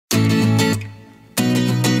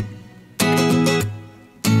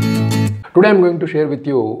Today I'm going to share with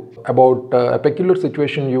you about a peculiar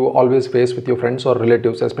situation you always face with your friends or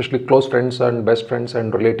relatives, especially close friends and best friends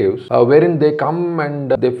and relatives, wherein they come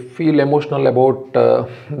and they feel emotional about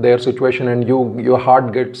their situation, and your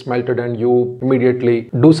heart gets melted and you immediately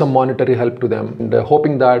do some monetary help to them and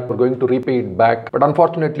hoping that we're going to repay it back. But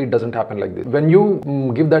unfortunately, it doesn't happen like this. When you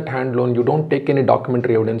give that hand loan, you don't take any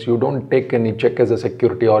documentary evidence, you don't take any check as a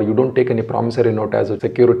security, or you don't take any promissory note as a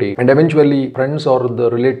security, and eventually friends or the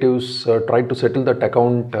relatives try to settle that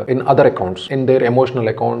account in other accounts, in their emotional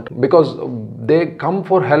account, because they come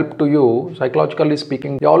for help to you. Psychologically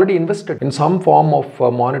speaking, they already invested in some form of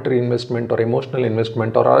monetary investment or emotional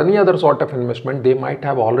investment or any other sort of investment. They might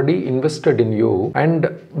have already invested in you, and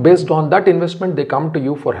based on that investment they come to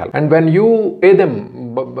you for help. And when you pay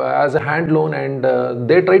them as a hand loan, and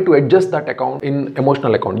they try to adjust that account in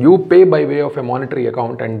emotional account, you pay by way of a monetary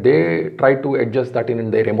account and they try to adjust that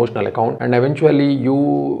in their emotional account, and eventually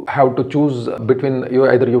you have to choose between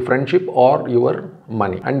either your friendship or your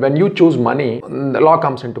money. And when you choose money, the law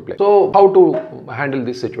comes into play. So how to handle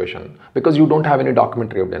this situation? Because you don't have any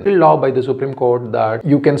documentary evidence. Still law by the Supreme Court that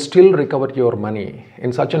you can still recover your money.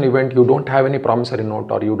 In such an event, you don't have any promissory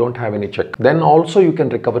note or you don't have any check. Then also you can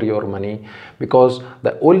recover your money, because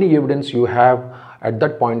the only evidence you have at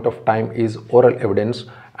that point of time is oral evidence.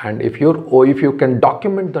 And if you can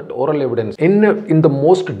document that oral evidence in the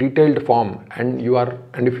most detailed form, and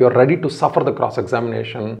if you are ready to suffer the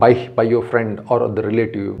cross-examination by your friend or the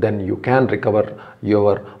relative, then you can recover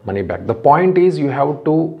your money back. The point is, you have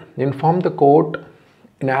to inform the court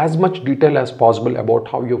in as much detail as possible about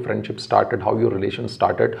how your friendship started, how your relation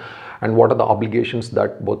started, and what are the obligations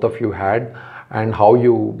that both of you had, and how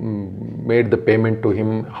you made the payment to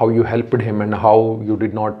him, how you helped him, and how you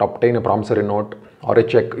did not obtain a promissory note or a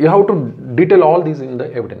check. You have to detail all these in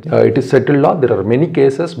the evidence. It is settled law. There are many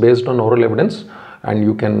cases based on oral evidence, and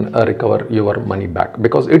you can recover your money back,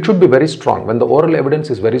 because it should be very strong. When the oral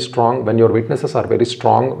evidence is very strong, when your witnesses are very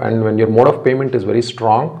strong, and when your mode of payment is very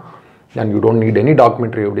strong, then you don't need any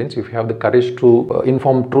documentary evidence. If you have the courage to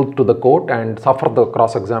inform truth to the court and suffer the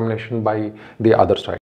cross-examination by the other side.